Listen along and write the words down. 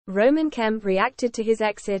Roman Kemp reacted to his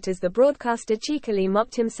exit as the broadcaster cheekily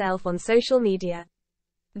mocked himself on social media.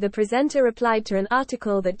 The presenter replied to an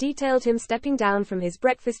article that detailed him stepping down from his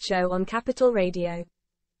breakfast show on Capital Radio.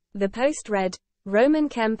 The post read, "Roman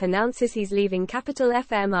Kemp announces he's leaving Capital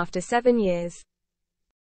FM after 7 years."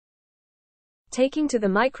 Taking to the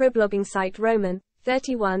microblogging site Roman,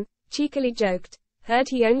 31, cheekily joked, "Heard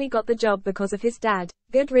he only got the job because of his dad,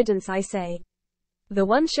 good riddance I say." The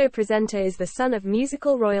one-show presenter is the son of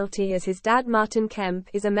musical royalty, as his dad Martin Kemp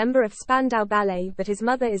is a member of Spandau Ballet, but his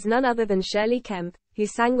mother is none other than Shirley Kemp, who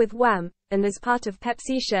sang with Wham! And as part of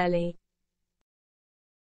Pepsi Shirley.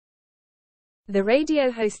 The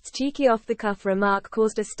radio host's cheeky off-the-cuff remark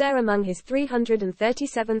caused a stir among his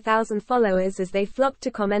 337,000 followers as they flocked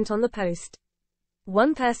to comment on the post.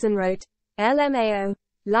 One person wrote, "LMAO,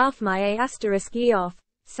 laugh my a*e off,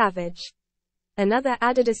 savage." Another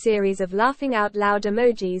added a series of laughing out loud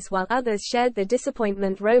emojis, while others shared their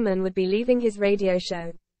disappointment Roman would be leaving his radio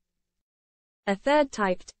show. A third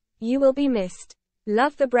typed, "You will be missed.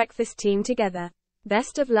 Love the breakfast team together.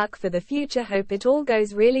 Best of luck for the future, hope it all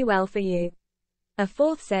goes really well for you." A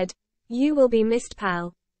fourth said, "You will be missed,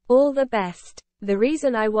 pal. All the best. The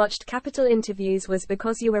reason I watched Capital interviews was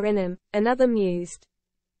because you were in 'em," another mused.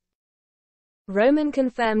 Roman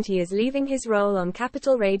confirmed he is leaving his role on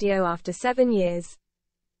Capital Radio after 7 years.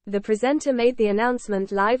 The presenter made the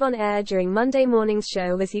announcement live on air during Monday morning's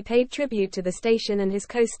show as he paid tribute to the station and his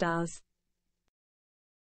co-stars.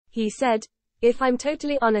 He said, "If I'm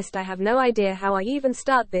totally honest, I have no idea how I even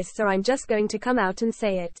start this, so I'm just going to come out and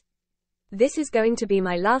say it. This is going to be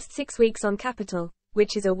my last 6 weeks on Capital,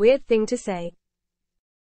 which is a weird thing to say.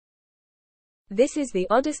 This is the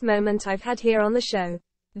oddest moment I've had here on the show.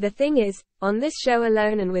 The thing is, on this show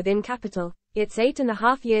alone and within Capital, it's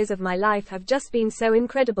 8.5 years of my life have just been so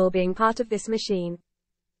incredible being part of this machine.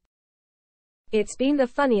 It's been the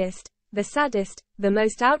funniest, the saddest, the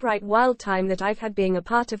most outright wild time that I've had being a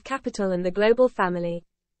part of Capital and the global family.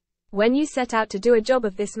 When you set out to do a job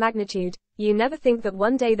of this magnitude, you never think that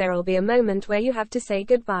one day there'll be a moment where you have to say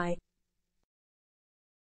goodbye.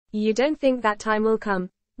 You don't think that time will come.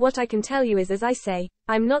 What I can tell you is, as I say,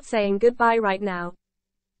 I'm not saying goodbye right now.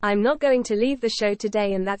 I'm not going to leave the show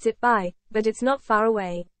today and that's it, bye, but it's not far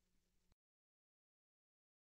away.